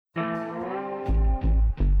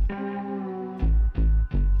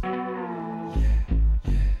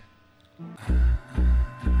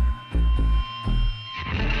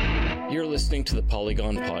listening to the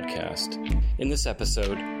Polygon Podcast. In this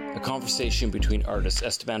episode, a conversation between artists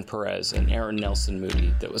Esteban Pérez and Aaron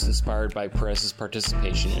Nelson-Moody that was inspired by Pérez's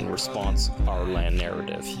participation in Response Our Land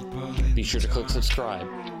narrative. Be sure to click subscribe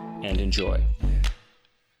and enjoy.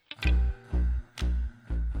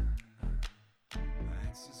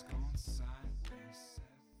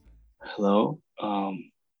 Hello,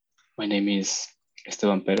 my name is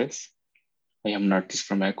Esteban Pérez. I am an artist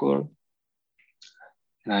from Ecuador,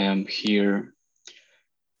 and I am here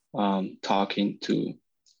talking to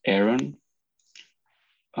Aaron.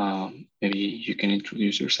 Maybe you can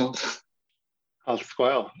introduce yourself.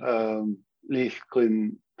 Alsquile,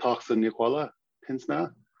 Licklin Tawx'sin Yexwulla,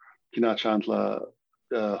 Tinsna, Kina Chantla,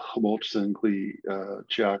 Tawx'sin Gli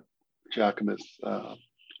Giacomus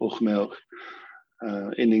Uchmelch.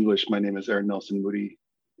 In English, my name is Aaron Nelson-Moody,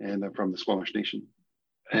 and I'm from the Squamish Nation.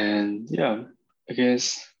 And yeah, I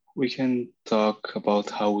guess we can talk about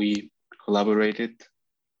how we collaborated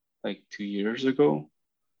like 2 years ago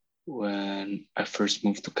when I first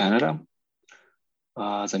moved to Canada.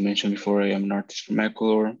 As I mentioned before, I am an artist from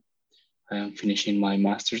Ecuador. I am finishing my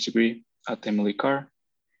master's degree at Emily Carr.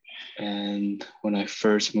 And when I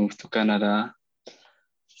first moved to Canada,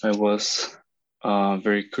 I was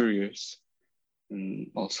very curious.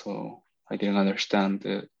 And also, I didn't understand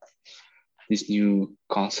this new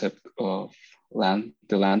concept of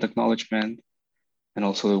the land acknowledgement, and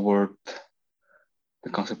also the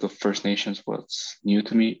concept of First Nations was new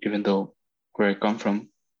to me, even though where I come from,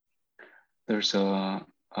 there's a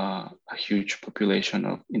huge population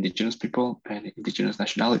of Indigenous people and Indigenous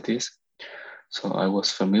nationalities. So I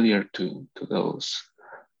was familiar to those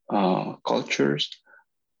cultures,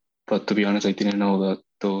 but to be honest, I didn't know that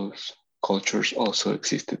those cultures also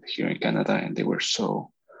existed here in Canada, and they were so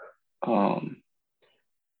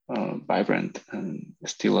vibrant and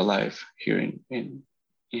still alive here in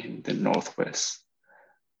the Northwest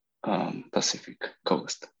Pacific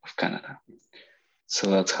coast of Canada. So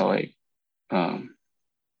that's how I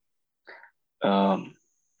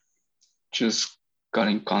just got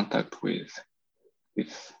in contact with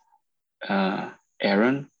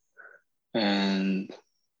Aaron, and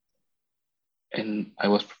I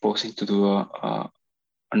was proposing to do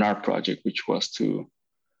an art project, which was to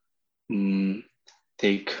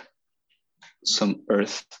take some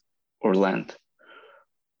earth or land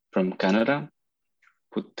from Canada,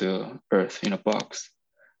 put the earth in a box,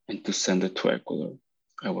 and to send it to Ecuador.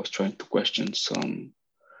 I was trying to question some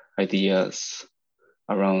ideas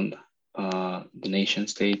around the nation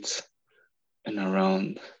states and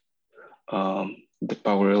around the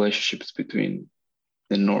power relationships between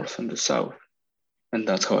the North and the South. And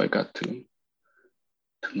that's how I got to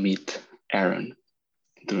meet Aaron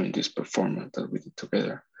during this performance that we did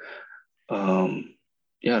together. I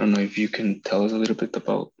don't know if you can tell us a little bit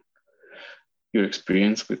about your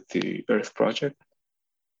experience with the Earth Project.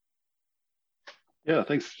 Yeah,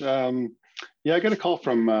 thanks. I got a call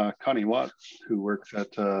from Connie Watt, who works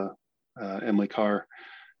at Emily Carr,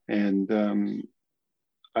 and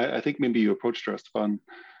I think maybe you approached her, Esteban,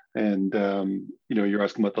 and you're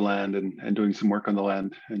asking about the land and doing some work on the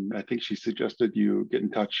land, and I think she suggested you get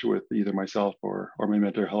in touch with either myself or my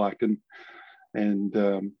mentor Halakton, and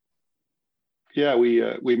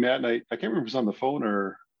we met, and I can't remember if it was on the phone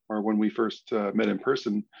or when we first met in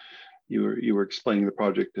person. You were explaining the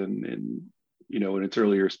project in its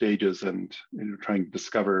earlier stages, and trying to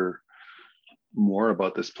discover more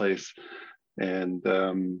about this place, and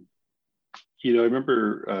I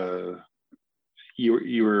remember. I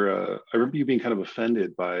remember you being kind of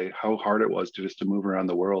offended by how hard it was to move around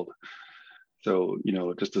the world. So,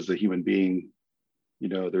 just as a human being,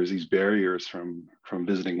 there's these barriers from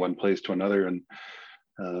visiting one place to another. And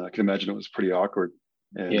I can imagine it was pretty awkward.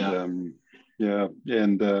 And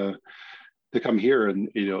to come here and,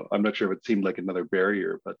 I'm not sure if it seemed like another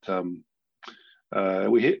barrier, but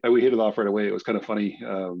we hit it off right away. It was kind of funny.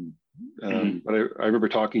 But I remember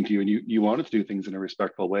talking to you, and you wanted to do things in a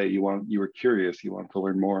respectful way. You were curious. You wanted to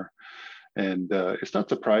learn more, and it's not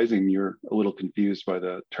surprising you're a little confused by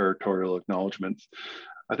the territorial acknowledgements.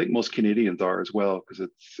 I think most Canadians are as well, because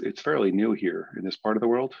it's fairly new here in this part of the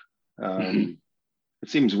world. It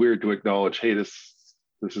seems weird to acknowledge, hey, this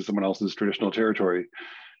is someone else's traditional territory,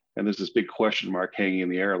 and there's this big question mark hanging in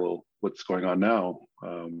the air. Well, what's going on now?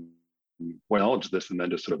 We acknowledge this and then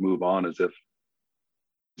just sort of move on as if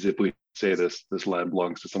we say this land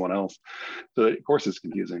belongs to someone else. So of course it's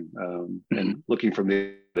confusing. And looking from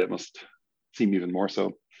the, it must seem even more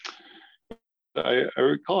so. I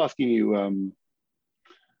recall asking you, I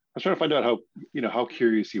was trying to find out how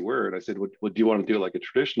curious you were. And I said, do you want to do it like a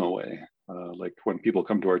traditional way? Like when people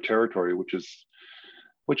come to our territory, which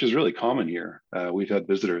which is really common here. We've had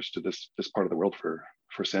visitors to this part of the world for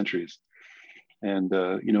centuries, and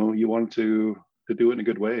you wanted to do it in a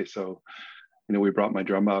good way. So we brought my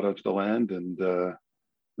drum out onto the land, and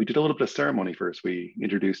we did a little bit of ceremony first. We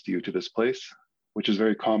introduced you to this place, which is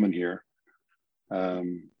very common here.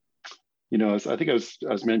 As I think I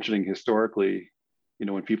was mentioning historically,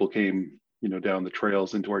 when people came, down the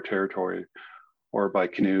trails into our territory or by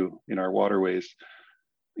canoe in our waterways,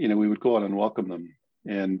 we would go out and welcome them.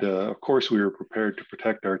 And of course, we were prepared to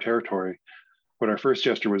protect our territory, but our first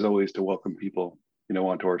gesture was always to welcome people,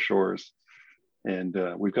 onto our shores. And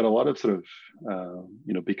we've got a lot of sort of,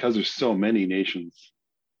 because there's so many nations,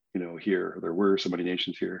 here, there were so many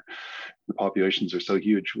nations here, the populations are so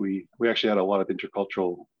huge. We actually had a lot of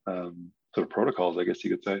intercultural sort of protocols, I guess you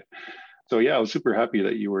could say. So yeah, I was super happy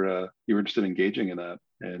that you were interested in engaging in that,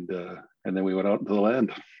 and then we went out into the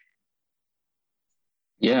land.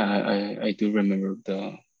 Yeah, I do remember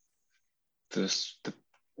the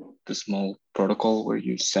small protocol where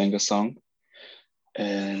you sang a song,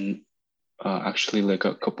 and actually, like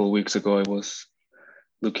a couple of weeks ago, I was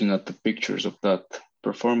looking at the pictures of that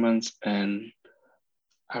performance, and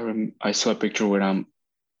I saw a picture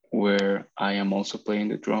where I am also playing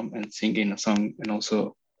the drum and singing a song, and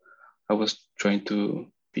also I was trying to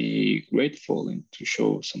be grateful and to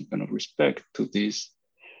show some kind of respect to this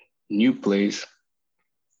new place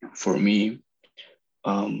for me,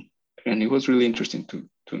 and it was really interesting to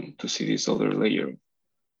see this other layer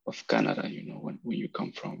of Canada. When you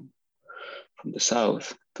come from the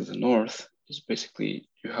south to the north, is basically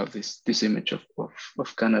you have this image of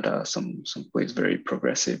Canada, some place very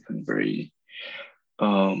progressive and very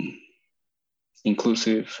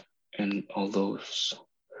inclusive, and all those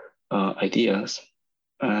ideas.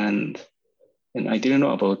 And I didn't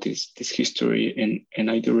know about this history, and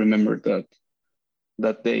I do remember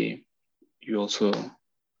that day you also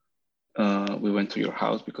we went to your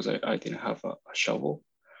house because I didn't have a shovel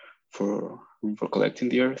for collecting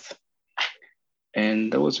the earth.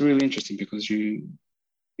 And that was really interesting because you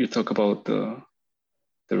talk about the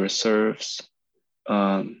reserves,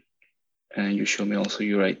 and you show me also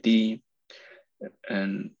your ID,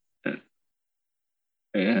 and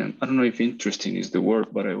I don't know if interesting is the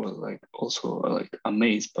word, but I was also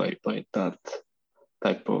amazed by that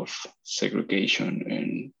type of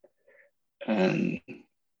segregation and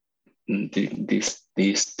this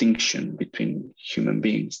distinction between human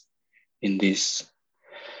beings in this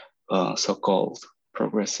so-called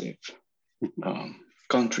progressive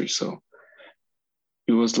country. So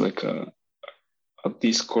it was like a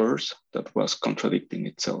discourse that was contradicting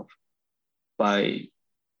itself by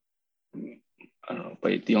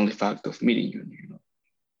the only fact of meeting you.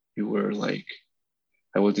 You were like,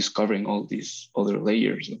 I was discovering all these other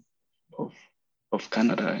layers of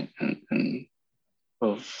Canada and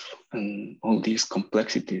all these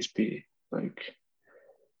complexities be like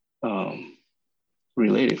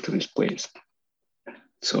related to this place.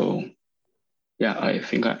 So yeah, I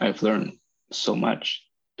think I've learned so much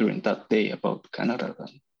during that day about Canada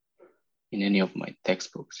than in any of my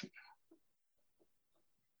textbooks.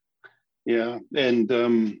 Yeah, and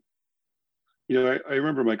I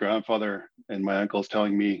remember my grandfather and my uncles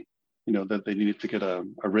telling me, that they needed to get a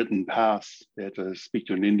written pass. They had to speak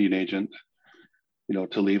to an Indian agent,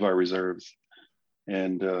 to leave our reserves.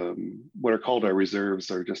 And what are called our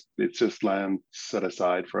reserves it's just land set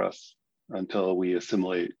aside for us until we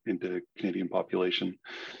assimilate into Canadian population.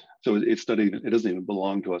 So it doesn't even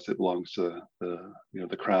belong to us. It belongs to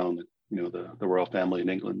the crown, the royal family in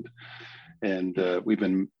England. And we've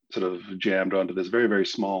been sort of jammed onto this very, very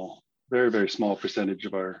small percentage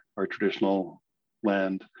of our traditional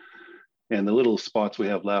land. And the little spots we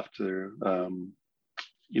have left are,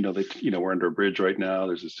 we're under a bridge right now.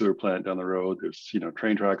 There's a sewer plant down the road. There's,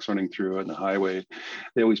 train tracks running through it and the highway.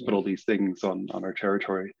 They always put all these things on our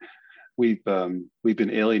territory. We've been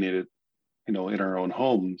alienated, in our own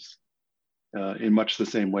homes, in much the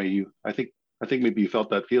same way I think maybe you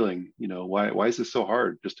felt that feeling. Why is this so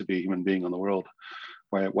hard just to be a human being on the world?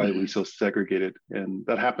 Why are we so segregated? And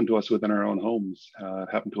that happened to us within our own homes. It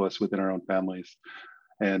happened to us within our own families,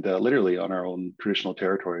 and literally on our own traditional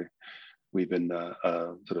territory. We've been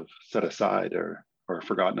sort of set aside or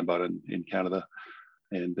forgotten about in Canada.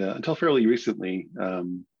 And until fairly recently,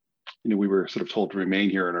 we were sort of told to remain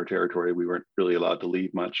here in our territory. We weren't really allowed to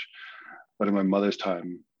leave much. But in my mother's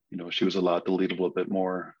time, she was allowed to leave a little bit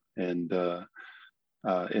more. And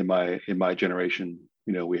in my generation,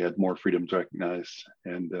 we had more freedoms recognized,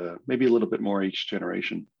 and maybe a little bit more each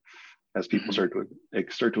generation as people start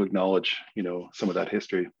to acknowledge, some of that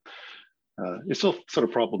history. It's still sort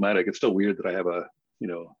of problematic. It's still weird that I have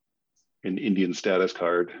an Indian status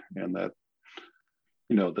card, and that,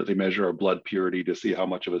 that they measure our blood purity to see how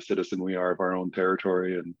much of a citizen we are of our own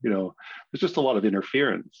territory. And, there's just a lot of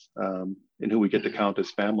interference in who we get to count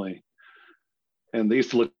as family. And they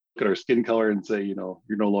used to look at our skin color and say, you're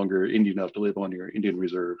no longer Indian enough to live on your Indian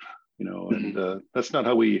reserve, and that's not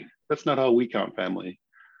how we count family.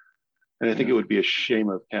 And I think it would be a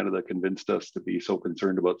shame if Canada convinced us to be so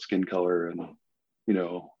concerned about skin color, and,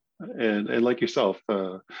 and like yourself,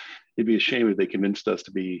 it'd be a shame if they convinced us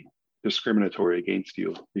to be discriminatory against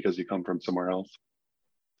you because you come from somewhere else.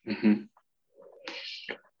 Mm-hmm.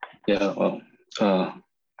 Yeah, well,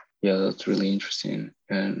 yeah, that's really interesting.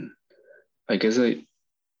 And I guess we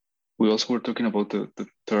also were talking about the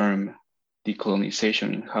term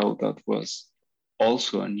decolonization and how that was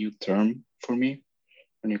also a new term for me,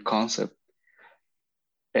 a new concept.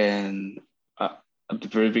 And at the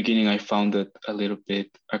very beginning, I found it a little bit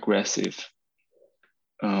aggressive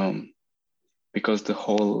because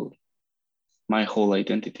my whole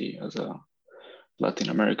identity as a Latin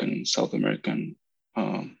American, South American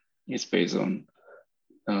is based on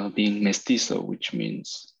being mestizo, which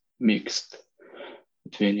means mixed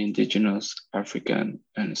between indigenous, African,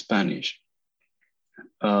 and Spanish.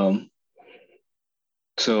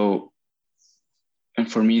 So,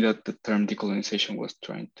 and for me, that the term decolonization was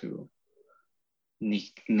trying to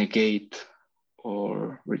negate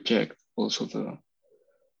or reject also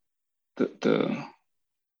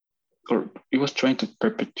or it was trying to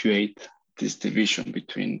perpetuate this division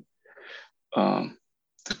between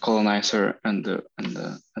the colonizer and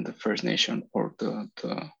the First Nation, or the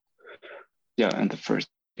First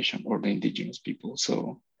Nation or the indigenous people.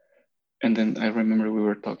 So, and then I remember we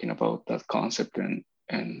were talking about that concept, and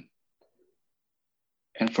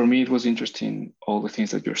for me it was interesting, all the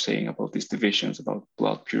things that you're saying about these divisions, about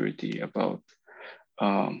blood purity, about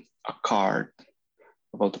a card,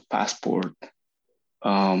 about the passport,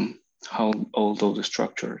 how all those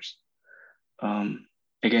structures,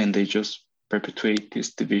 again, they just perpetuate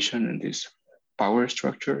this division and these power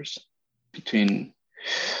structures between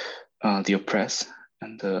the oppressed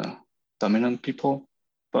and the dominant people,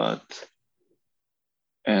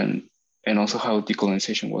 and also how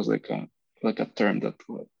decolonization was like a term that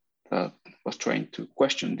was trying to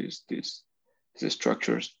question these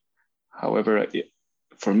structures. However,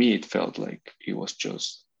 for me, it felt like it was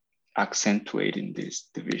just accentuating these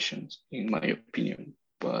divisions, in my opinion.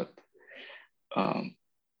 But I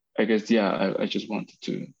guess, yeah, I just wanted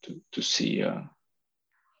to see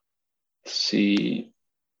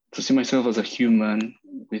myself as a human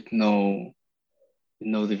with no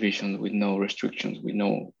divisions, with no restrictions, with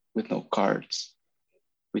no cards,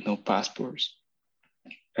 with no passports,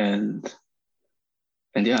 and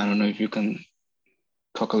yeah, I don't know if you can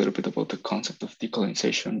talk a little bit about the concept of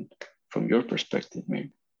decolonization from your perspective,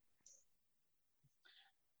 maybe.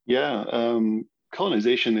 Yeah,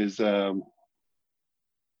 colonization is, like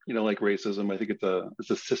racism. I think it's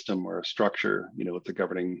a system or a structure. It's a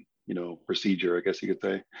governing, procedure, I guess you could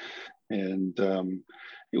say. And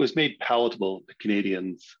it was made palatable to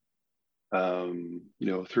Canadians,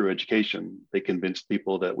 through education. They convinced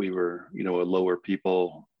people that we were, a lower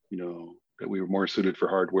people, that we were more suited for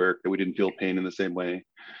hard work, that we didn't feel pain in the same way.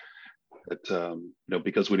 That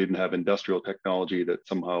because we didn't have industrial technology, that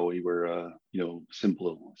somehow we were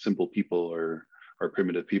simple people or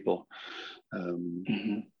primitive people.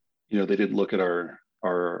 They didn't look at our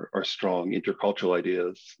strong intercultural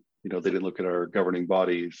ideas. They didn't look at our governing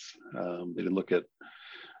bodies. They didn't look at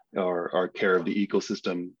our care of the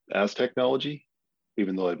ecosystem as technology,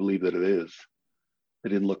 even though I believe that it is. They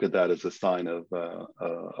didn't look at that as a sign of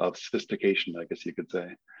sophistication, I guess you could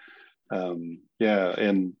say.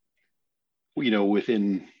 And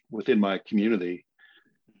within my community,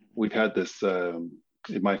 we've had this in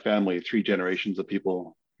my family, 3 generations of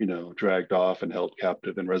people, dragged off and held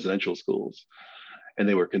captive in residential schools, and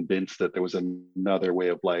they were convinced that there was another way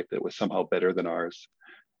of life that was somehow better than ours,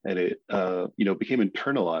 and it became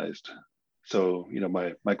internalized. So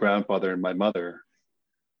my grandfather and my mother,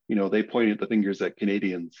 they pointed the fingers at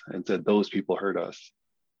Canadians and said those people hurt us.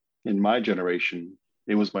 In my generation,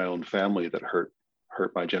 it was my own family that hurt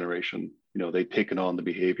my generation. They'd taken on the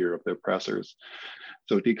behavior of the oppressors.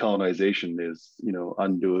 So decolonization is,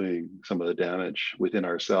 undoing some of the damage within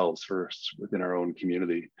ourselves first, within our own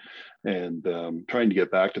community, and trying to get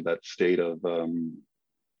back to that state of,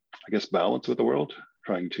 balance with the world,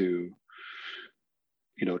 trying to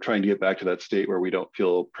get back to that state where we don't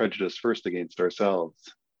feel prejudice first against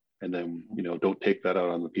ourselves, and then, don't take that out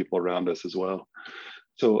on the people around us as well.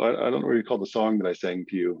 So I don't really recall the song that I sang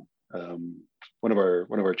to you. One of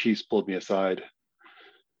our chiefs pulled me aside,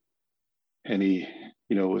 and he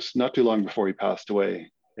it was not too long before he passed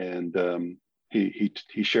away, and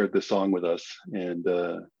he shared this song with us, and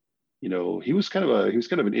he was kind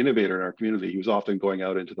of an innovator in our community. He was often going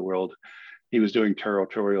out into the world. He was doing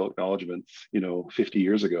territorial acknowledgements, 50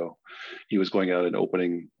 years ago. He was going out and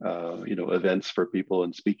opening, events for people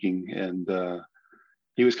and speaking. And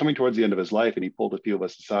he was coming towards the end of his life, and he pulled a few of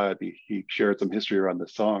us aside. He shared some history around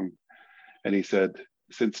this song. And he said,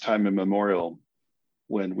 since time immemorial,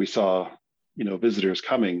 when we saw, visitors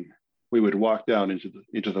coming, we would walk down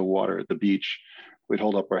into the water at the beach. We'd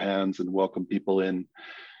hold up our hands and welcome people in.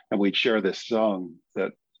 And we'd share this song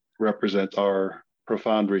that represents our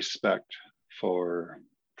profound respect for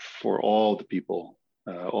all the people,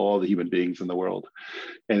 all the human beings in the world.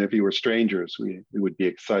 And if you were strangers, we would be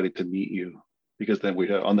excited to meet you, because then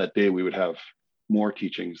on that day we would have more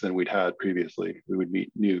teachings than we'd had previously. We would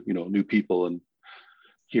meet new people and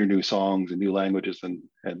hear new songs and new languages and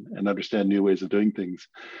understand new ways of doing things.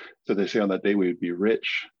 So they say on that day we would be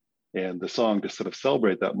rich. And the song to sort of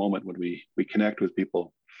celebrate that moment when we connect with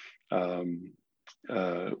people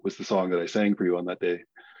was the song that I sang for you on that day.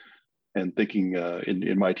 And thinking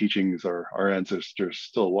in my teachings, our ancestors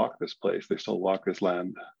still walk this place. They still walk this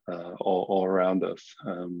land all around us.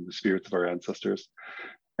 The spirits of our ancestors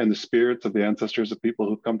and the spirits of the ancestors of people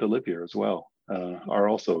who've come to live here as well are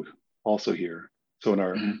also here. So in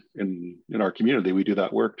our community, we do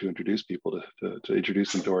that work to introduce people to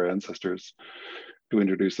introduce them to our ancestors, to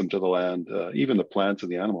introduce them to the land, even the plants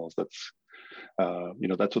and the animals. That's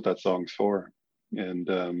what that song's for. And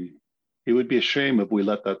it would be a shame if we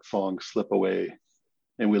let that song slip away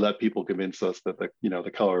and we let people convince us that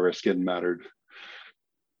the color of our skin mattered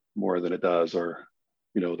more than it does, or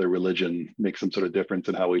their religion makes some sort of difference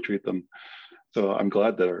in how we treat them. So I'm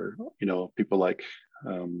glad that people like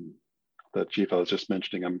that chief I was just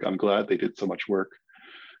mentioning, I'm glad they did so much work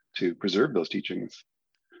to preserve those teachings.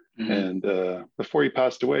 Mm-hmm. And before he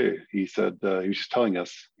passed away, he said, he was just telling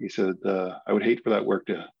us, he said, I would hate for that work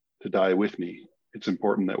to die with me. It's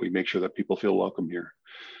important that we make sure that people feel welcome here.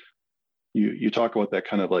 You talk about that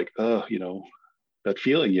kind of like, that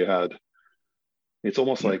feeling you had. It's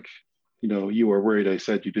almost like, you were worried I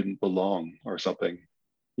said you didn't belong or something,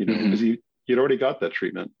 because you'd already got that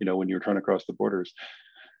treatment, when you were trying to cross the borders.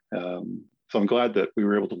 So I'm glad that we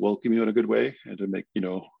were able to welcome you in a good way, and to make,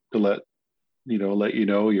 to let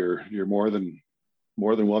you're more than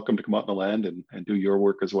welcome to come out in the land and do your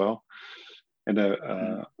work as well. And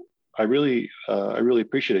I really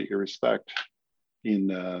appreciate your respect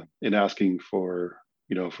in asking for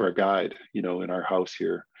a guide, in our house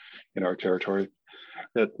here, in our territory.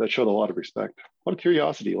 That showed a lot of respect, a lot of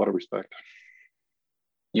curiosity, a lot of respect.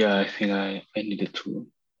 Yeah, I think I needed to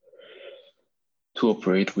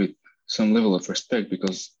operate with some level of respect,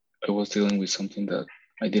 because I was dealing with something that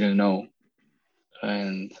I didn't know.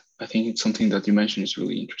 And I think it's something that you mentioned is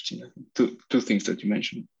really interesting. Two things that you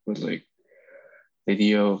mentioned was like the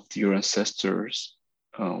idea of your ancestors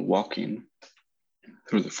walking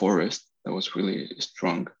through the forest. That was really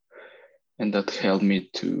strong. And that helped me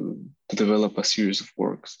to develop a series of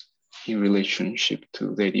works in relationship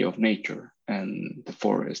to the idea of nature and the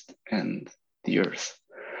forest and the earth.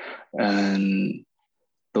 And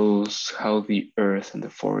how the earth and the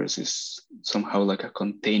forest is somehow like a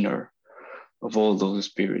container of all those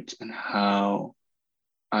spirits, and how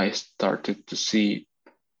I started to see,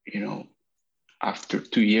 after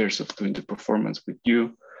 2 years of doing the performance with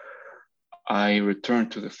you, I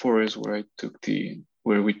returned to the forest where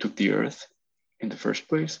we took the earth in the first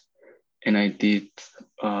place, and I did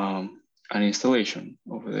an installation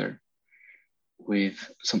over there with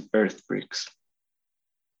some earth bricks.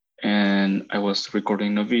 And I was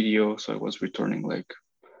recording a video, so I was returning like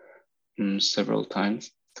several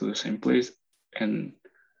times to the same place. And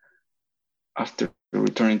after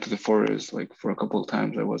returning to the forest, like for a couple of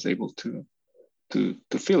times, I was able to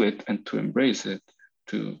feel it and to embrace it,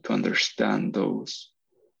 to understand those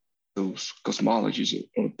cosmologies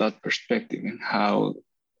or that perspective, and how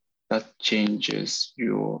that changes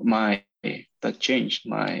that changed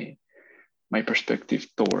my perspective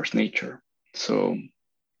towards nature. So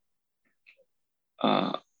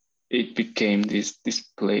it became this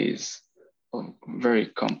place of very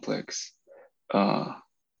complex.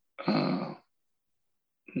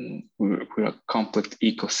 We're a complex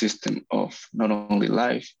ecosystem of not only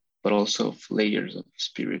life, but also of layers of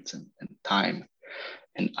spirits and time.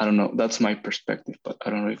 And I don't know, that's my perspective, but I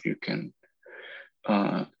don't know if you can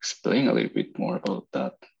explain a little bit more about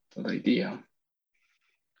that idea.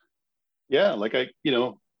 Yeah, like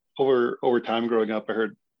over time growing up, I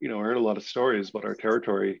heard a lot of stories about our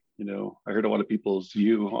territory. I heard a lot of people's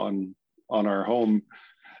view on our home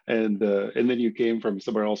and then you came from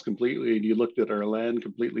somewhere else completely, and you looked at our land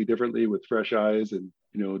completely differently with fresh eyes, and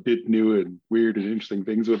did new and weird and interesting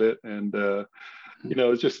things with it. And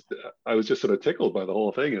it's just, I was just sort of tickled by the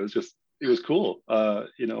whole thing. It was cool.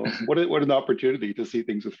 What an opportunity to see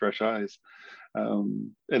things with fresh eyes.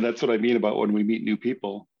 And that's what I mean about when we meet new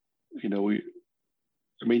people.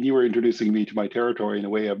 You were introducing me to my territory in a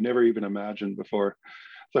way I've never even imagined before.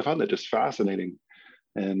 So I found that just fascinating.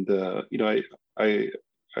 And I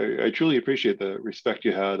truly appreciate the respect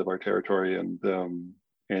you had of our territory, and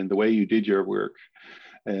the way you did your work.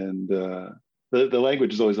 And the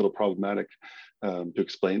language is always a little problematic to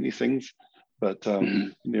explain these things. But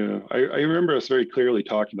I remember us very clearly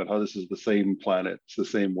talking about how this is the same planet, it's the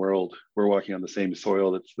same world. We're walking on the same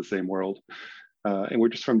soil, it's the same world, and we're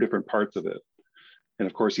just from different parts of it. And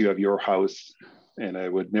of course, you have your house, and I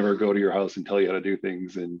would never go to your house and tell you how to do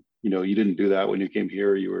things. And you didn't do that when you came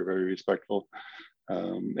here. You were very respectful.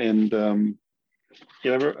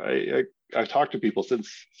 I've talked to people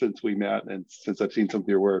since we met, and since I've seen some of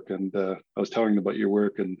your work, and I was telling them about your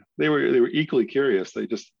work, and they were equally curious. They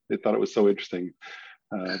thought it was so interesting,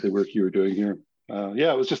 the work you were doing here.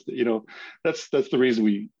 It was just that's the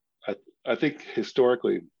reason I think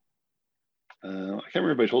historically, I can't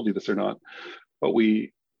remember if I told you this or not, but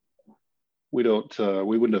we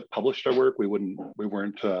wouldn't have published our work. We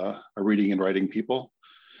weren't a reading and writing people.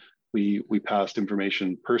 We passed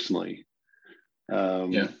information personally.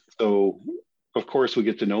 So of course we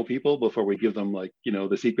get to know people before we give them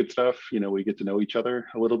the secret stuff. We get to know each other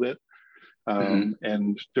a little bit.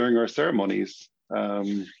 And during our ceremonies,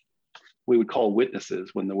 we would call witnesses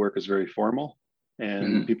when the work is very formal,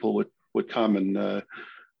 and people would come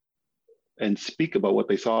and speak about what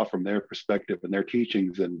they saw from their perspective and their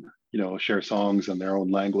teachings, and share songs in their own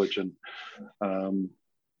language, and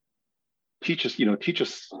teach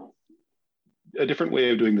us a different way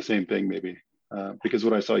of doing the same thing, maybe, because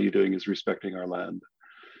what I saw you doing is respecting our land.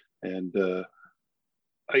 And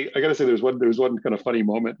I gotta say, there was one kind of funny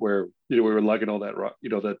moment where we were lugging all that rock,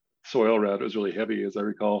 that soil around. It was really heavy, as I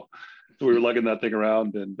recall. So we were lugging that thing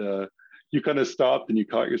around, and you kind of stopped and you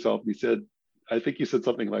caught yourself, and you said, I think you said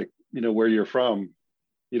something like, where you're from,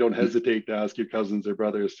 you don't hesitate to ask your cousins or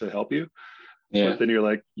brothers to help you. Yeah. But then you're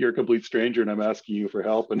like, you're a complete stranger, and I'm asking you for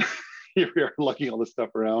help, and here we are lugging all this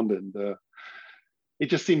stuff around, and it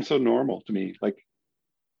just seemed so normal to me, like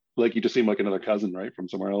you just seemed like another cousin, right, from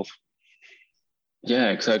somewhere else.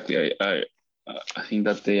 Yeah, exactly. I think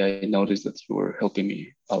that day I noticed that you were helping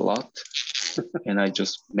me a lot, and I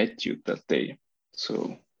just met you that day.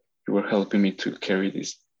 So you were helping me to carry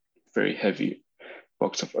this very heavy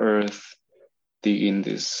box of earth, digging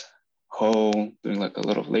this hole, doing like a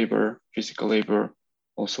lot of labor, physical labor,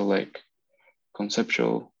 also like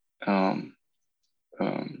conceptual, I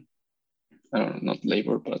don't know, not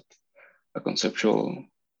labor, but a conceptual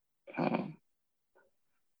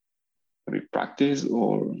maybe practice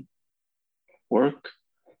or work.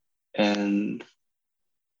 And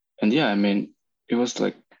yeah, I mean, it was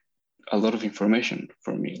like a lot of information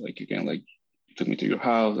for me. Like, again, like you took me to your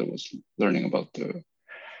house. I was learning about the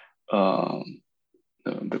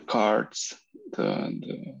cards,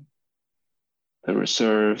 the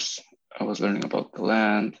reserves. I was learning about the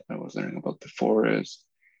land. I was learning about the forest,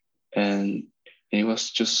 and it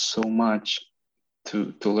was just so much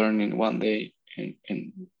to learn in one day.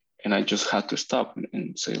 And I just had to stop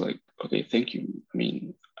and say, like, okay, thank you. I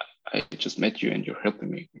mean, I just met you and you're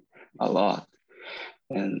helping me a lot.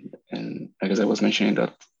 And I guess I was mentioning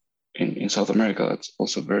that in South America, that's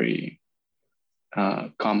also very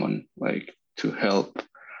common, like to help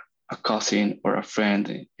a cousin or a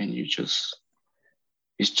friend, and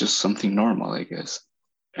it's just something normal, I guess.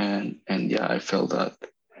 And yeah, I felt that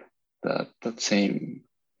same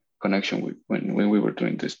connection with when we were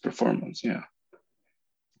doing this performance. Yeah.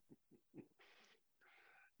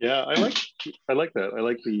 Yeah, I like that. I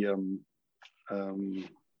like the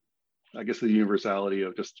I guess the universality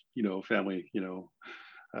of just family.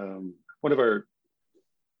 One of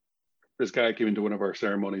this guy came into one of our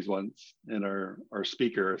ceremonies once, and our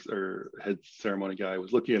speaker or head ceremony guy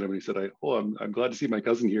was looking at him, and he said, I'm glad to see my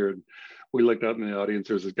cousin here. And we looked out in the audience.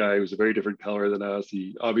 There was this guy who was a very different color than us.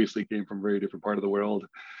 He obviously came from a very different part of the world.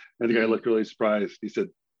 And the guy looked really surprised. He said,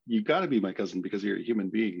 you got to be my cousin because you're a human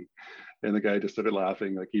being. And the guy just started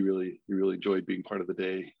laughing, like he really enjoyed being part of the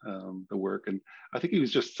day, the work. And I think he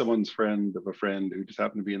was just someone's friend of a friend who just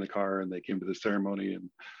happened to be in the car, and they came to the ceremony.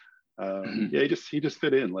 And yeah, he just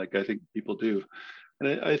fit in, like I think people do.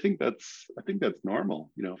 And I think that's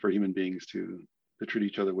normal, for human beings to treat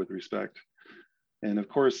each other with respect. And of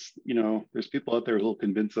course, there's people out there who'll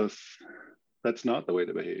convince us that's not the way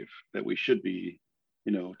to behave, that we should be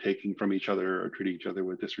taking from each other or treating each other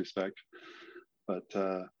with disrespect. But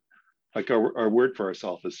like our word for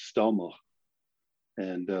ourselves is stelma.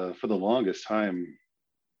 And for the longest time,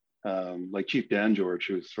 like Chief Dan George,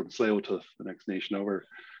 who's from Tsleil-Waututh, the next nation over,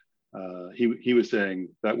 he was saying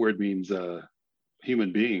that word means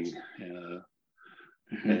human being.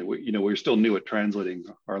 And we're still new at translating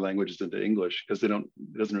our languages into English because it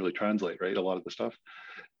doesn't really translate, right? A lot of the stuff.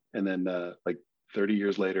 And then like 30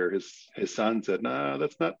 years later, his son said, "Nah,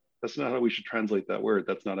 that's not how we should translate that word.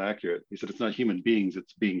 That's not accurate." He said, "It's not human beings,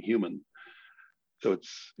 it's being human." So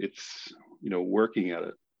it's working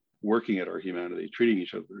at our humanity, treating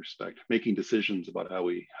each other with respect, making decisions about how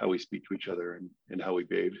we speak to each other and how we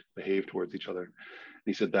behave towards each other. And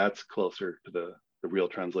he said that's closer to the real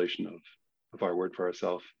translation of our word for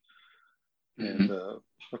ourselves. And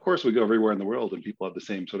of course, we go everywhere in the world and people have the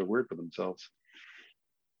same sort of word for themselves.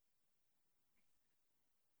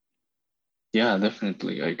 Yeah,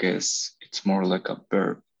 definitely. I guess it's more like a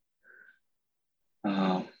verb,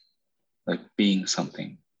 like being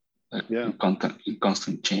something, like in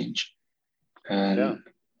constant change. And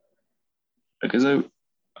I guess I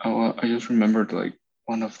just remembered like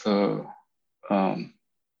one of the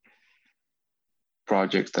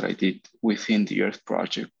projects that I did within the Earth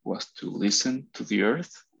Project was to listen to the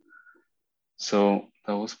Earth. So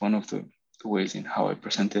that was one of the ways in how I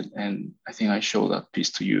presented. And I think I showed that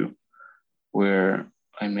piece to you where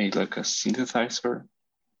I made like a synthesizer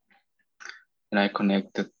and I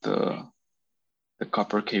connected the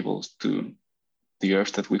copper cables to the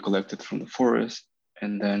earth that we collected from the forest.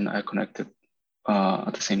 And then I connected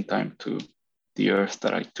at the same time to the earth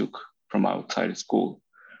that I took from outside school,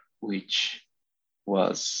 which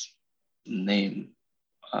was named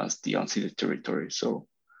as the unceded territory. So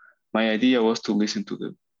my idea was to listen to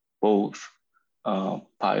the both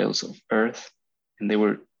piles of earth, and they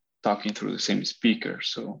were talking through the same speaker.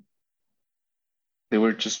 So the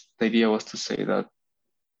idea was to say that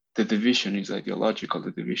the division is ideological,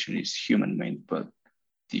 the division is human-made, but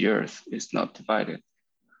the earth is not divided.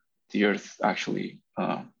 The earth actually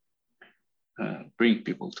bring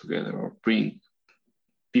people together, or bring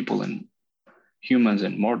people and humans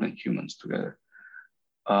and more than humans together.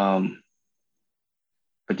 But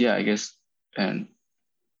yeah, I guess, and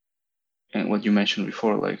what you mentioned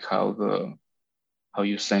before, like how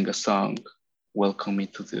you sang a song, welcome me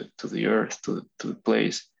to the earth, to the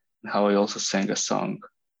place, and how I also sang a song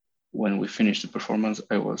when we finished the performance.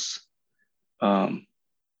 I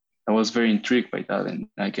was very intrigued by that, and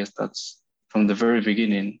I guess that's from the very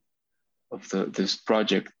beginning of this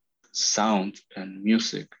project. Sound and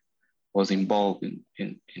music was involved in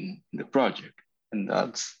the project, and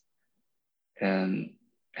I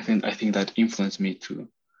think that influenced me to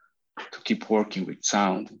keep working with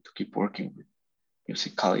sound, and to keep working with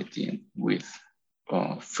musicality and with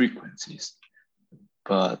frequencies.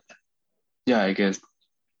 But yeah, I guess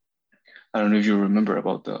I don't know if you remember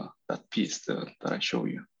about that piece that I show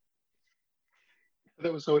you.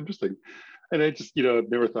 That was so interesting. And I just, I've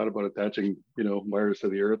never thought about attaching, wires to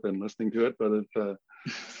the earth and listening to it, but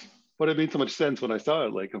it made so much sense when I saw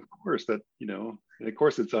it. Like, of course that, and of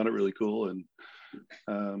course it sounded really cool. And,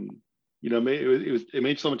 it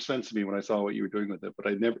made so much sense to me when I saw what you were doing with it, but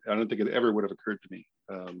I don't think it ever would have occurred to me.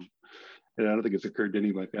 And I don't think it's occurred to any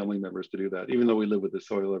of my family members to do that, even though we live with the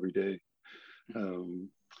soil every day.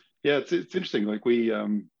 It's interesting. Like we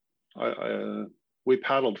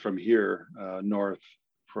paddled from here north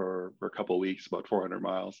for a couple of weeks, about 400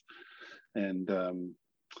 miles. And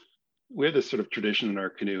we had this sort of tradition in our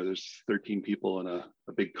canoe. There's 13 people in a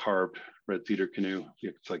big carved red cedar canoe.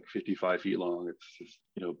 It's like 55 feet long. It's just,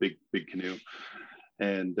 big canoe.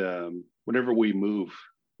 And whenever we move,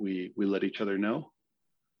 we let each other know.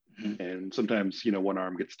 Mm-hmm. And sometimes, one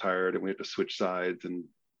arm gets tired and we have to switch sides, and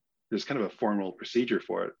there's kind of a formal procedure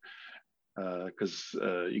for it. Because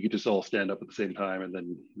you could just all stand up at the same time, and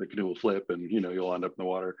then the canoe will flip, and you'll end up in the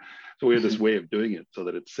water. So we have this way of doing it so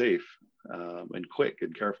that it's safe and quick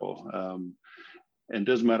and careful. And it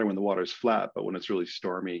doesn't matter when the water is flat, but when it's really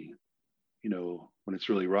stormy, when it's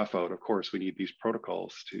really rough out, of course we need these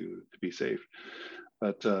protocols to be safe.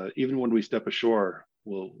 But even when we step ashore,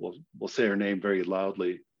 we'll say our name very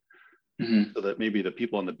loudly, so that maybe the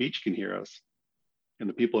people on the beach can hear us, and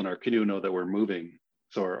the people in our canoe know that we're moving.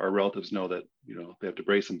 So our relatives know that, they have to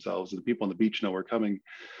brace themselves, and the people on the beach know we're coming.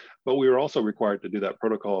 But we were also required to do that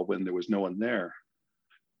protocol when there was no one there.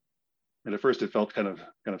 And at first it felt kind of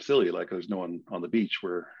silly, like there's no one on the beach.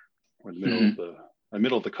 We're in the middle of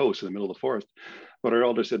middle of the coast, in the middle of the forest. But our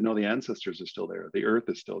elders said, no, the ancestors are still there. The earth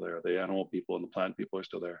is still there. The animal people and the plant people are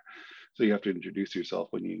still there. So you have to introduce yourself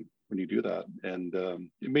when you do that. And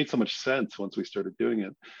it made so much sense once we started doing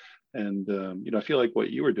it. And you know, I feel like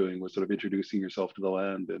what you were doing was sort of introducing yourself to the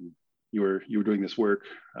land, and you were doing this work,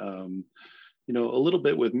 you know, a little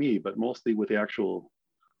bit with me, but mostly with the actual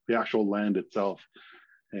land itself.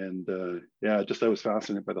 And yeah, just I was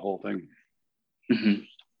fascinated by the whole thing. Mm-hmm.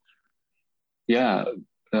 Yeah,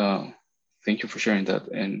 thank you for sharing that.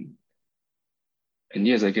 And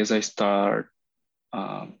yes, I guess I start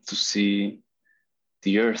to see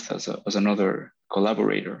the earth as another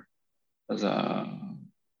collaborator, as a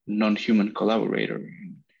non-human collaborator,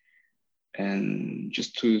 and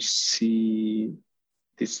just to see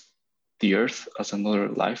the earth as another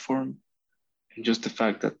life form, and just the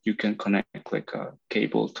fact that you can connect like a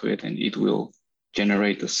cable to it and it will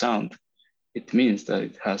generate a sound. It means that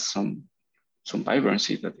it has some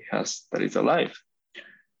vibrancy, that it's alive.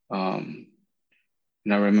 And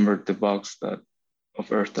I remember the box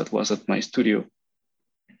of earth that was at my studio.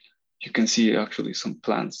 You can see actually some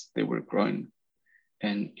plants, they were growing,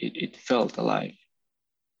 and it felt alive.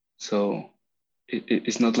 So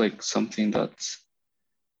it's not like something that's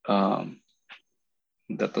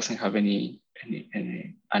that doesn't have any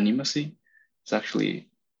animacy. It's actually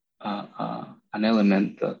an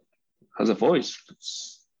element that has a voice.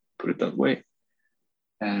 Let's put it that way.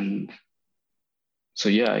 And so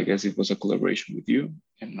yeah, I guess it was a collaboration with you,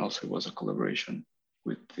 and also it was a collaboration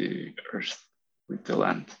with the earth, with the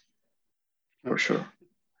land, for sure.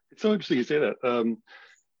 It's so interesting you say that.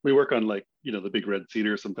 We work on, like, you know, the big red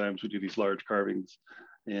cedar. Sometimes we do these large carvings,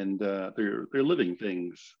 and they're living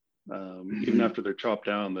things. Even after they're chopped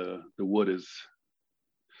down, the wood is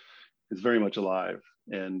very much alive.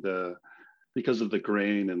 And because of the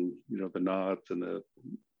grain and, you know, the knots and the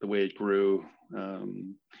way it grew,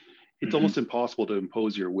 it's almost impossible to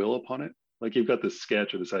impose your will upon it. Like, you've got this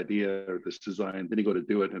sketch or this idea or this design, then you go to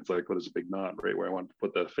do it, and it's like, what is a big knot, right? Where I want to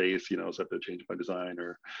put the face, you know, so I have to change my design,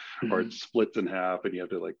 or it splits in half, and you have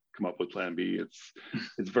to like come up with plan B.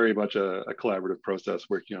 It's very much a collaborative process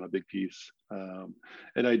working on a big piece.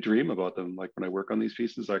 And I dream about them. Like, when I work on these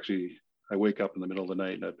pieces, actually, I wake up in the middle of the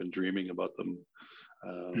night and I've been dreaming about them.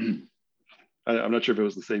 I'm not sure if it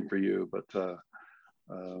was the same for you, but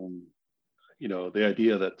you know, the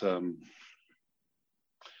idea that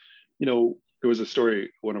you know, there was a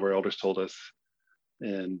story one of our elders told us,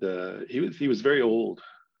 and he was very old.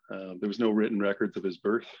 There was no written records of his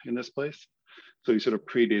birth in this place, so he sort of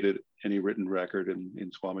predated any written record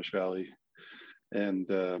in Squamish Valley. And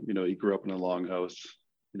you know, he grew up in a longhouse,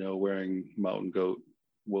 you know, wearing mountain goat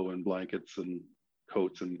woven blankets and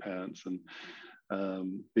coats and pants. And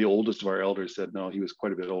the oldest of our elders said, no, he was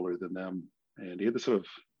quite a bit older than them, and he had this sort of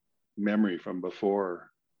memory from before,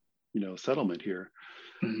 you know, settlement here.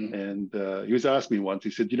 And he was asking me once,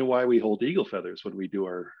 he said, you know why we hold eagle feathers when we do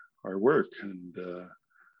our work? And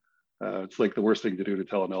it's like the worst thing to do, to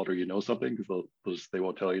tell an elder you know something, because they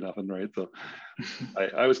won't tell you nothing, right? So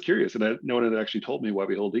I was curious, and no one had actually told me why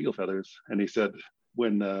we hold eagle feathers. And he said,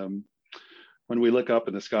 when we look up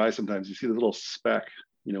in the sky, sometimes you see the little speck,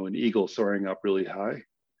 you know, an eagle soaring up really high.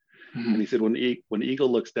 And he said, when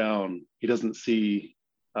eagle looks down, he doesn't see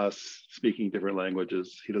us speaking different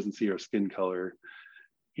languages. He doesn't see our skin color.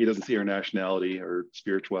 He doesn't see our nationality or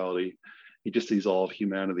spirituality. He just sees all of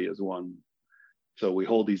humanity as one. So we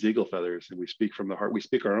hold these eagle feathers and we speak from the heart. We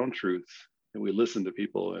speak our own truths, and we listen to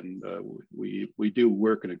people, and we do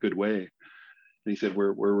work in a good way. And he said,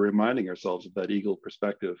 we're reminding ourselves of that eagle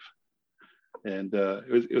perspective. And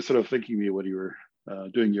it was sort of thinking me when you were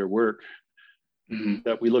doing your work,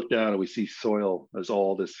 that we look down and we see soil as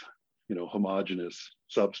all this, you know, homogeneous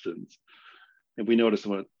substance. And we notice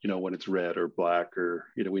when, you know, when it's red or black, or,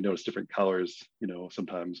 you know, we notice different colors, you know,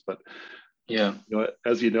 sometimes. But yeah, you know,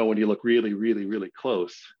 as you know, when you look really, really, really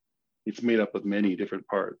close, it's made up of many different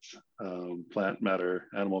parts, plant matter,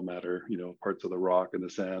 animal matter, you know, parts of the rock and the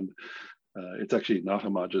sand. It's actually not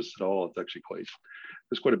homogeneous at all. It's actually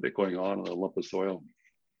there's quite a bit going on a lump of soil.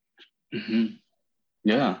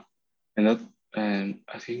 Yeah, and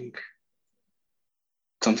I think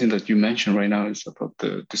something that you mentioned right now is about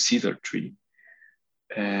the cedar tree.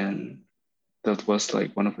 And that was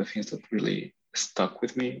like one of the things that really stuck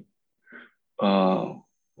with me. When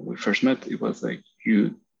we first met, it was like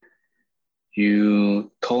you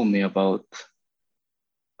told me about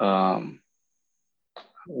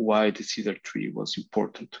why the cedar tree was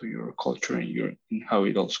important to your culture, and how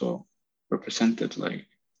it also represented like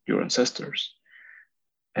your ancestors.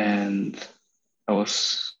 And I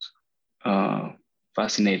was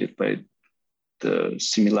fascinated by the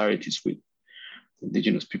similarities with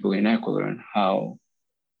indigenous people in Ecuador, and how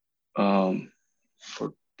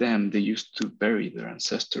for them they used to bury their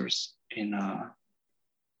ancestors in a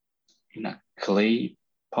clay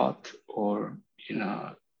pot, or in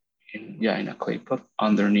a clay pot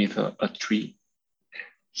underneath a tree.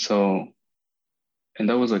 So, and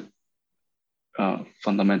that was like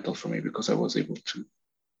fundamental for me, because I was able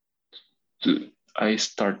I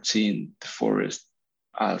start seeing the forest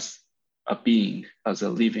as a being, as a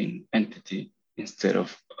living entity, instead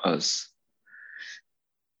of as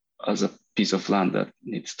a piece of land that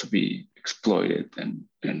needs to be exploited and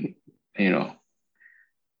you know.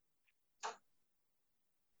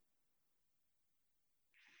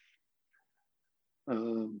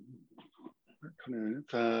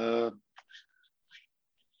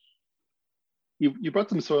 You brought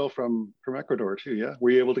some soil from Ecuador too, yeah? Were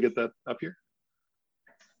you able to get that up here?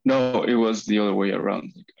 No, it was the other way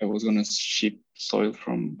around. Like, I was gonna ship soil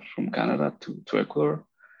from Canada to Ecuador.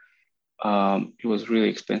 It was really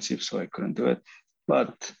expensive, so I couldn't do it.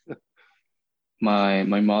 But my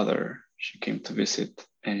mother, she came to visit,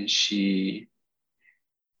 and she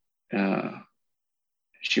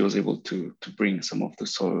was able to bring some of the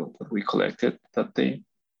soil that we collected that day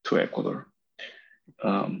to Ecuador.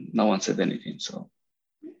 No one said anything, so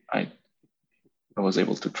I was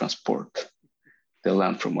able to transport the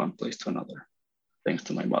land from one place to another, thanks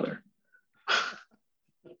to my mother.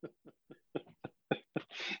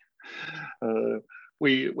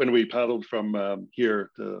 When we paddled from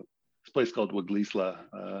here to this place called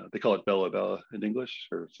Waglisla, they call it Bella Bella in English,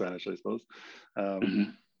 or Spanish, I suppose.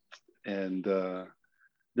 And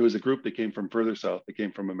there was a group that came from further south. They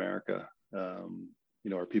came from America.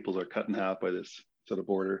 Our peoples are cut in half by this sort of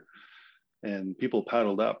border. And people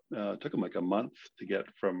paddled up. It took them like a month to get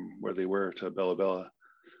from where they were to Bella Bella.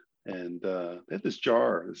 And they had this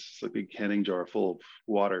jar, this like big canning jar full of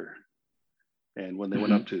water. And when they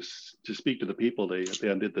went up to speak to the people, they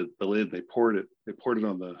undid the lid. They poured it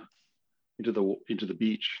on into the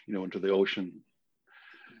beach, into the ocean.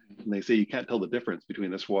 And they say you can't tell the difference between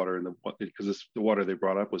this water and because the water they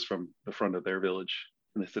brought up was from the front of their village.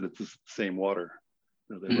 And they said it's the same water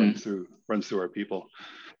that runs through our people.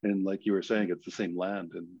 And like you were saying, it's the same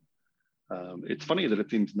land. And it's funny that it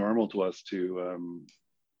seems normal to us to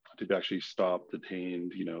be actually stopped,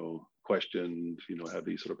 detained, questioned, have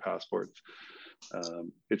these sort of passports.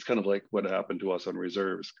 It's kind of like what happened to us on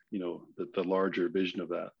reserves, the larger vision of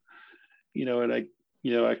that, and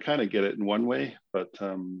I kind of get it in one way, but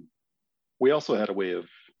we also had a way of,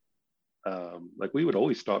 like, we would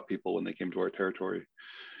always stop people when they came to our territory.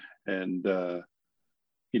 And,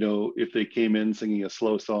 if they came in singing a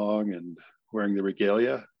slow song and wearing the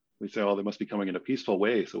regalia, we say, oh, they must be coming in a peaceful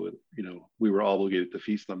way. So, we were obligated to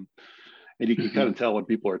feast them. And you can kind of tell when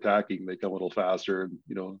people are attacking, they come a little faster and,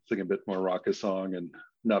 sing a bit more raucous song and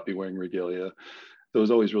not be wearing regalia. So it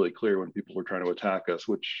was always really clear when people were trying to attack us,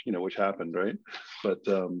 which happened, right? But,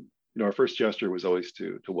 our first gesture was always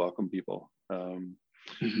to welcome people.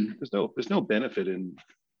 There's no benefit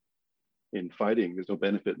in fighting. There's no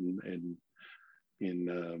benefit in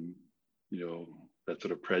that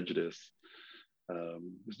sort of prejudice.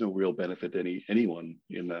 There's no real benefit to anyone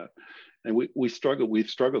in that. And we've struggled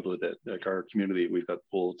with it. Like, our community, we've got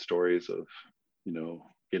old stories of,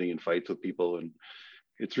 getting in fights with people, and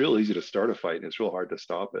it's real easy to start a fight and it's real hard to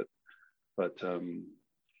stop it. But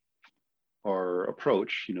our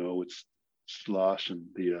approach, with Slosh and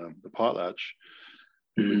the potlatch,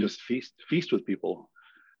 we would just feast with people.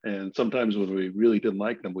 And sometimes when we really didn't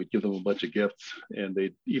like them, we'd give them a bunch of gifts, and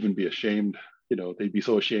they'd even be ashamed. They'd be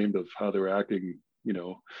so ashamed of how they were acting,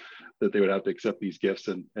 that they would have to accept these gifts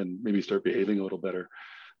and maybe start behaving a little better.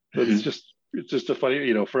 So it's just a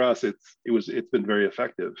funny, for us, it's been very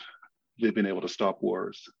effective. They've been able to stop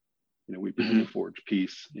wars. We've been able to forge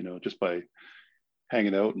peace, just by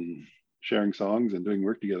hanging out and sharing songs and doing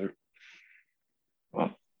work together.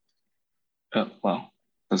 Wow. Wow,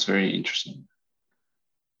 that's very interesting.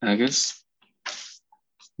 I guess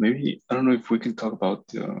maybe, I don't know if we can talk about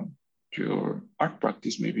your art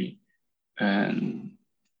practice maybe, and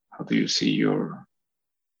how do you see your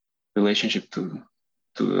relationship to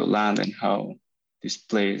the land, and how this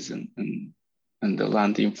plays and the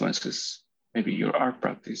land influences maybe your art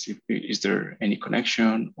practice? Is there any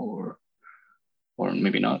connection, or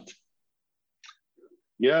maybe not?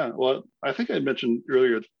 Yeah, well, I think I mentioned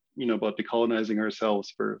earlier, about decolonizing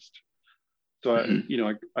ourselves first. So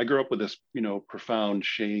I grew up with this, profound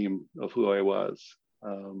shame of who I was.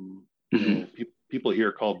 People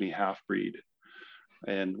here called me half-breed.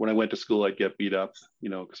 And when I went to school, I'd get beat up,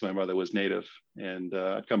 because my mother was Native. And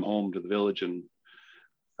I'd come home to the village, and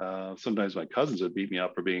sometimes my cousins would beat me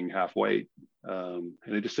up for being half white. and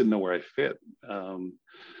I just didn't know where I fit.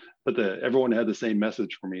 But everyone had the same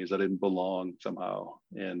message for me, is I didn't belong somehow,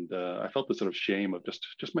 and I felt the sort of shame of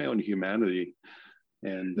just my own humanity,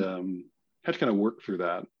 and had to kind of work through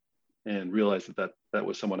that and realize that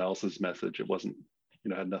was someone else's message. It wasn't,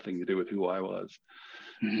 had nothing to do with who I was.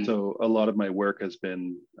 Mm-hmm. So a lot of my work has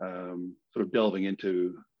been sort of delving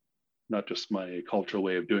into not just my cultural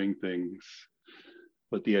way of doing things,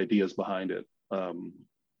 but the ideas behind it. So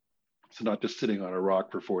not just sitting on a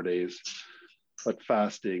rock for 4 days, but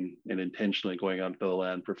fasting and intentionally going onto the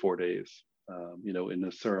land for 4 days, in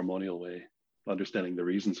a ceremonial way, understanding the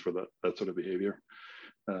reasons for that sort of behavior.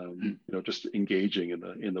 Just engaging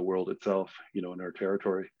in the world itself, in our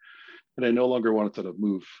territory. And I no longer wanted to sort of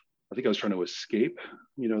move. I think I was trying to escape,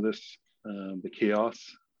 the chaos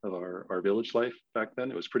of our village life back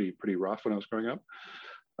then. It was pretty rough when I was growing up.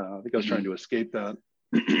 I think I was trying to escape that,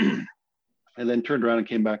 and then turned around and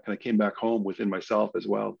came back home within myself as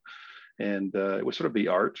well. And it was sort of the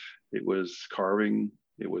art. It was carving.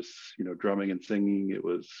 It was, drumming and singing. It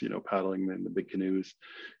was, paddling in the big canoes.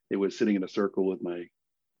 It was sitting in a circle with my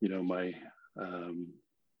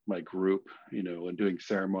group, and doing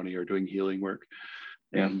ceremony or doing healing work.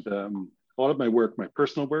 Yeah. And a lot of my work, my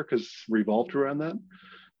personal work, has revolved around that.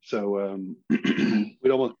 So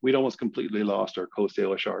we'd almost completely lost our Coast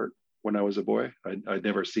Salish art when I was a boy. I'd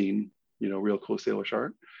never seen, real Coast Salish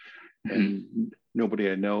art. And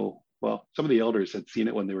nobody I know, well, some of the elders had seen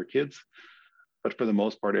it when they were kids, but for the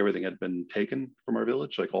most part, everything had been taken from our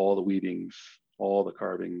village. Like all the weavings, all the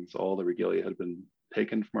carvings, all the regalia had been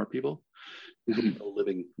taken from our people.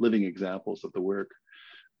 Living examples of the work.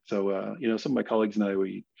 So, some of my colleagues and I,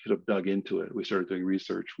 we sort of dug into it. We started doing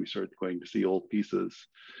research. We started going to see old pieces.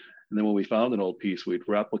 And then when we found an old piece, we'd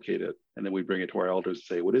replicate it. And then we'd bring it to our elders and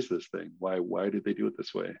say, what is this thing? Why did they do it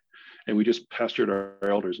this way? And we just pestered our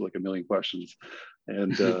elders with like a million questions.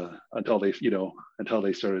 And until they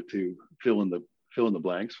started to fill in the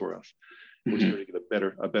blanks for us. We started to get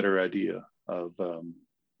a better idea of,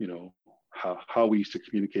 how we used to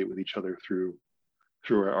communicate with each other through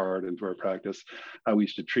our art and through our practice, how we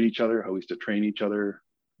used to treat each other, how we used to train each other,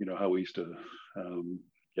 how we used to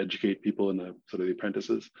educate people in the sort of the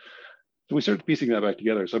apprentices. So we started piecing that back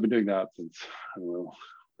together. So I've been doing that since, I don't know,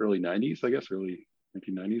 early 90s, I guess, early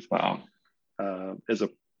 1990s. Wow. As a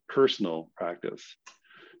personal practice.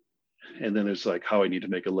 And then there's like how I need to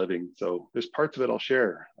make a living. So there's parts of it I'll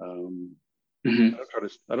share. I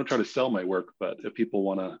don't try to sell my work, but if people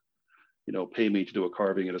want to, pay me to do a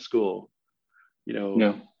carving at a school,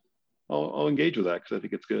 I'll engage with that because I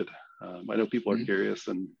think it's good. I know people are curious,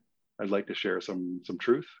 and I'd like to share some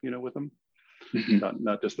truth, with them.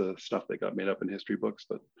 Not just the stuff that got made up in history books,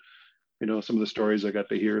 but some of the stories I got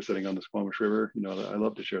to hear sitting on the Squamish River. I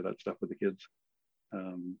love to share that stuff with the kids.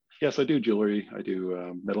 Yes, I do jewelry. I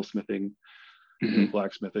do metalsmithing,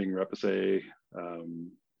 blacksmithing, repoussé,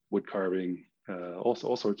 wood carving, all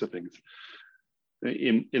sorts of things.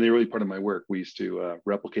 In the early part of my work, we used to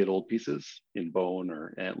replicate old pieces in bone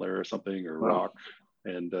or antler or something or rock,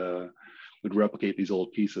 and we'd replicate these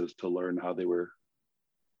old pieces to learn how they were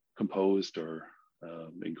composed or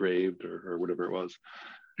engraved or whatever it was.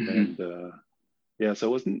 And so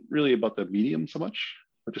it wasn't really about the medium so much,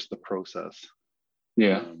 but just the process.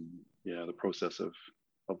 The process of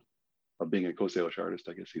being a Coast Salish artist,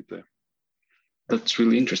 I guess you'd say. That's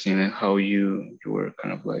really interesting, how you were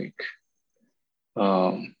kind of like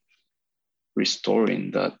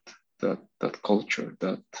restoring that culture,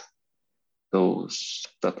 that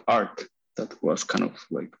art that was kind of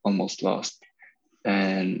like almost lost,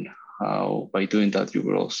 and how by doing that you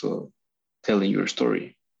were also telling your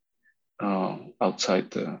story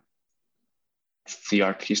outside the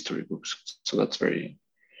art history books. So that's very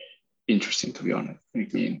interesting, to be honest. I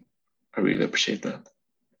mean, I really appreciate that.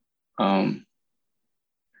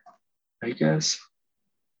 I guess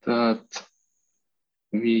that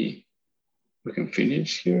we can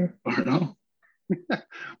finish here or no?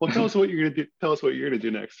 Well, tell us what you're gonna do. Tell us what you're gonna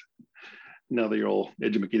do next. Now that you're all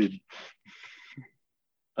educated.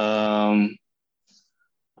 I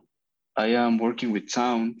am working with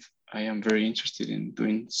sound. I am very interested in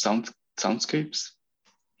doing soundscapes.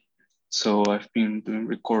 So I've been doing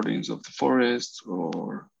recordings of the forest,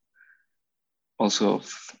 or also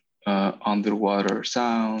of underwater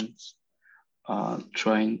sounds. I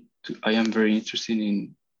am very interested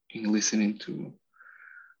in listening to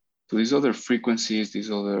these other frequencies,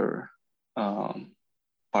 these other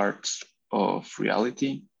parts of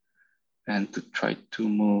reality, and to try to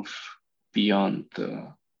move beyond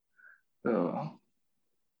the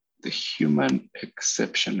human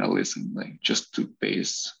exceptionalism, like just to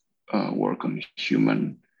base work on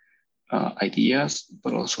human ideas,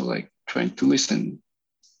 but also like trying to listen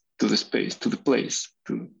to the space, to the place,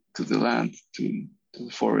 to the land, to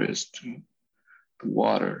the forest, to the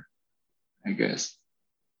water, I guess.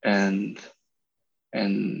 And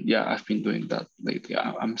yeah, I've been doing that lately.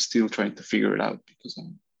 I'm still trying to figure it out because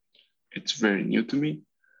it's very new to me,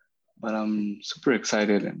 but I'm super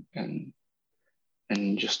excited and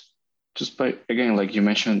just by, again, like you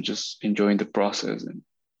mentioned, just enjoying the process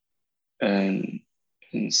and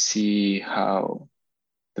and see how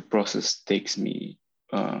the process takes me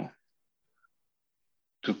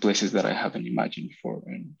to places that I haven't imagined before.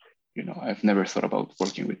 And I've never thought about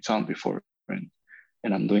working with sound before,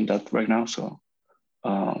 and I'm doing that right now. So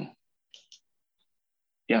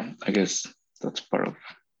yeah, I guess that's part of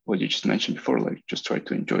what you just mentioned before, like just try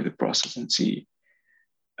to enjoy the process and see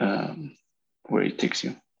where it takes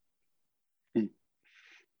you.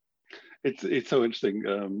 It's so interesting,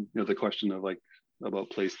 the question of like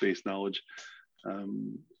about place-based knowledge.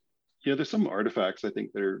 There's some artifacts, I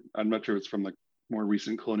think I'm not sure if it's from like more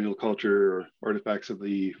recent colonial culture or artifacts of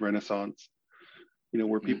the Renaissance,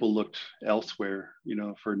 where people looked elsewhere,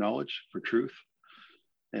 for knowledge, for truth.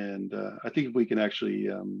 And I think if we can actually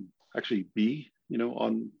be,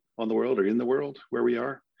 on the world or in the world where we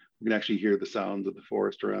are, we can actually hear the sounds of the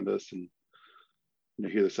forest around us and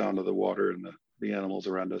hear the sound of the water and the animals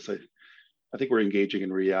around us. I think we're engaging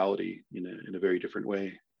in reality in a very different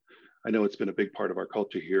way. I know it's been a big part of our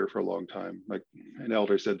culture here for a long time. Like an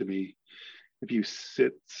elder said to me, if you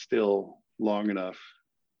sit still long enough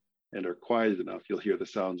and are quiet enough, you'll hear the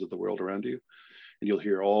sounds of the world around you. And you'll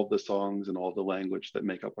hear all the songs and all the language that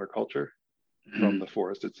make up our culture from the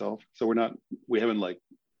forest itself. So it's not like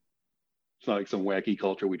some wacky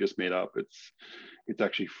culture we just made up. It's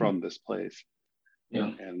actually from this place.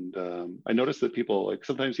 Yeah. And I noticed that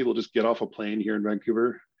sometimes people just get off a plane here in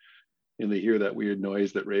Vancouver and they hear that weird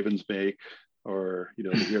noise that ravens make, or,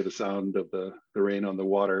 they hear the sound of the rain on the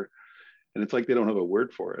water. And it's like they don't have a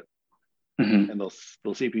word for it. And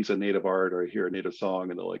they'll see a piece of native art or hear a native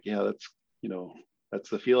song and they're like, yeah, that's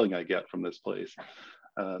the feeling I get from this place.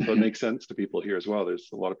 So it makes sense to people here as well. There's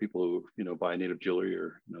a lot of people who, buy native jewelry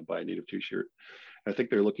or, buy a native t-shirt. I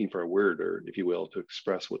think they're looking for a word, or if you will, to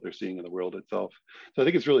express what they're seeing in the world itself. So I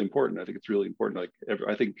think it's really important. Like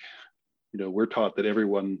I think, we're taught that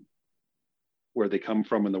everyone, where they come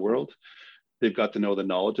from in the world, they've got to know the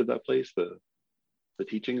knowledge of that place, the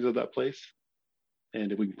teachings of that place.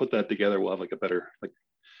 And if we can put that together, we'll have like a better, like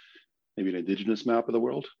maybe an indigenous map of the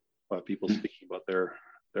world, people speaking about their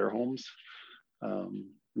homes. And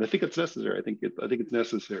I think it's necessary. I think it's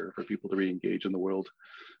necessary for people to re-engage in the world,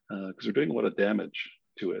 because we're doing a lot of damage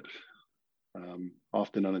to it,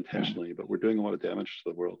 often unintentionally, but we're doing a lot of damage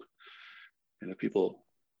to the world. And if people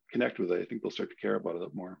connect with it, I think they'll start to care about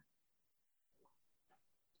it more.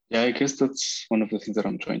 Yeah, I guess that's one of the things that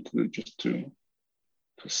I'm trying to do, just to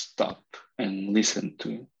stop and listen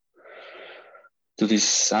to these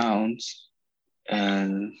sounds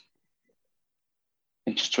and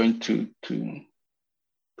just trying to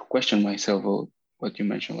question myself about what you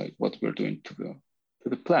mentioned, like what we're doing to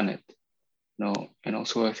the planet. And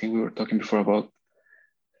also I think we were talking before about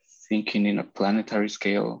thinking in a planetary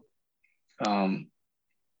scale. And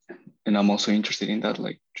I'm also interested in that,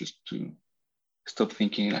 like just to stop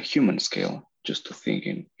thinking in a human scale, just to think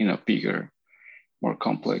in a bigger, more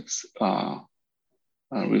complex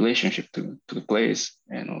relationship to the place,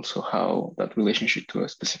 and also how that relationship to a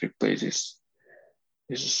specific place is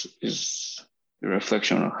a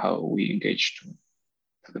reflection of how we engage to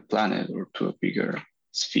the planet or to a bigger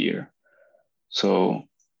sphere. So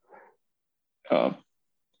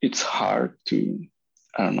it's hard to,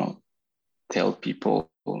 I don't know, tell people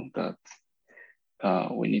that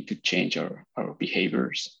we need to change our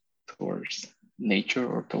behaviors towards nature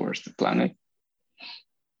or towards the planet.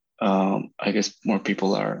 I guess more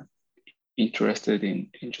people are interested in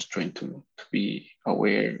just trying to be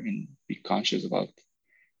aware and be conscious about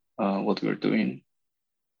what we're doing.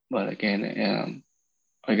 But again,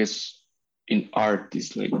 I guess in art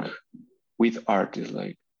is like, with art is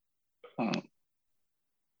like,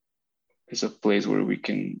 it's a place where we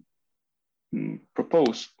can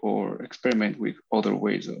propose or experiment with other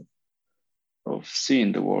ways of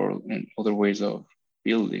seeing the world and other ways of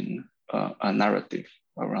building a narrative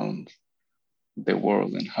around the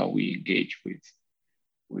world and how we engage with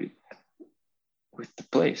the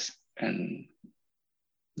place and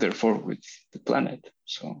therefore with the planet.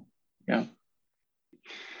 So yeah.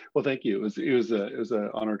 Well, thank you. It was an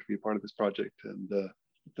honor to be a part of this project, and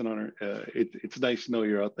it's an honor. It's nice to know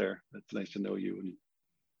you're out there. It's nice to know you and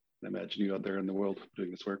imagine you out there in the world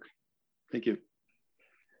doing this work. Thank you.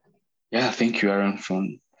 Yeah, thank you, Aaron,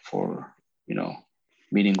 for,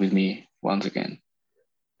 meeting with me once again,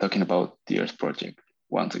 talking about the Earth Project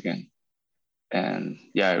once again. And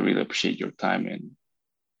I really appreciate your time and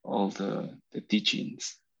all the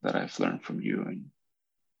teachings that I've learned from you,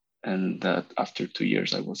 and that after 2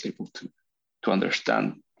 years I was able to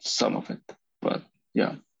understand some of it. But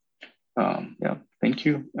thank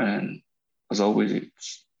you. And as always, it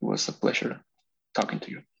was a pleasure talking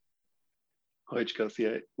to you.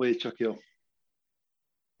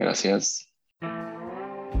 Gracias.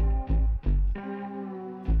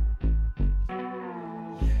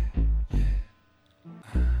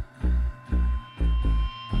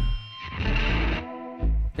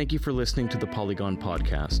 Thank you for listening to the Polygon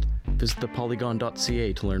Podcast. Visit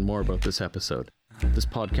thepolygon.ca to learn more about this episode. This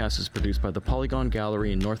podcast is produced by the Polygon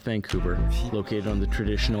Gallery in North Vancouver, located on the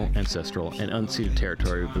traditional, ancestral, and unceded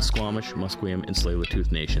territory of the Squamish, Musqueam, and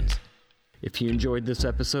Tsleil-Waututh nations. If you enjoyed this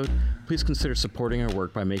episode, please consider supporting our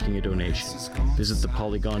work by making a donation. Visit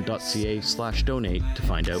thepolygon.ca/donate to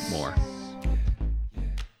find out more.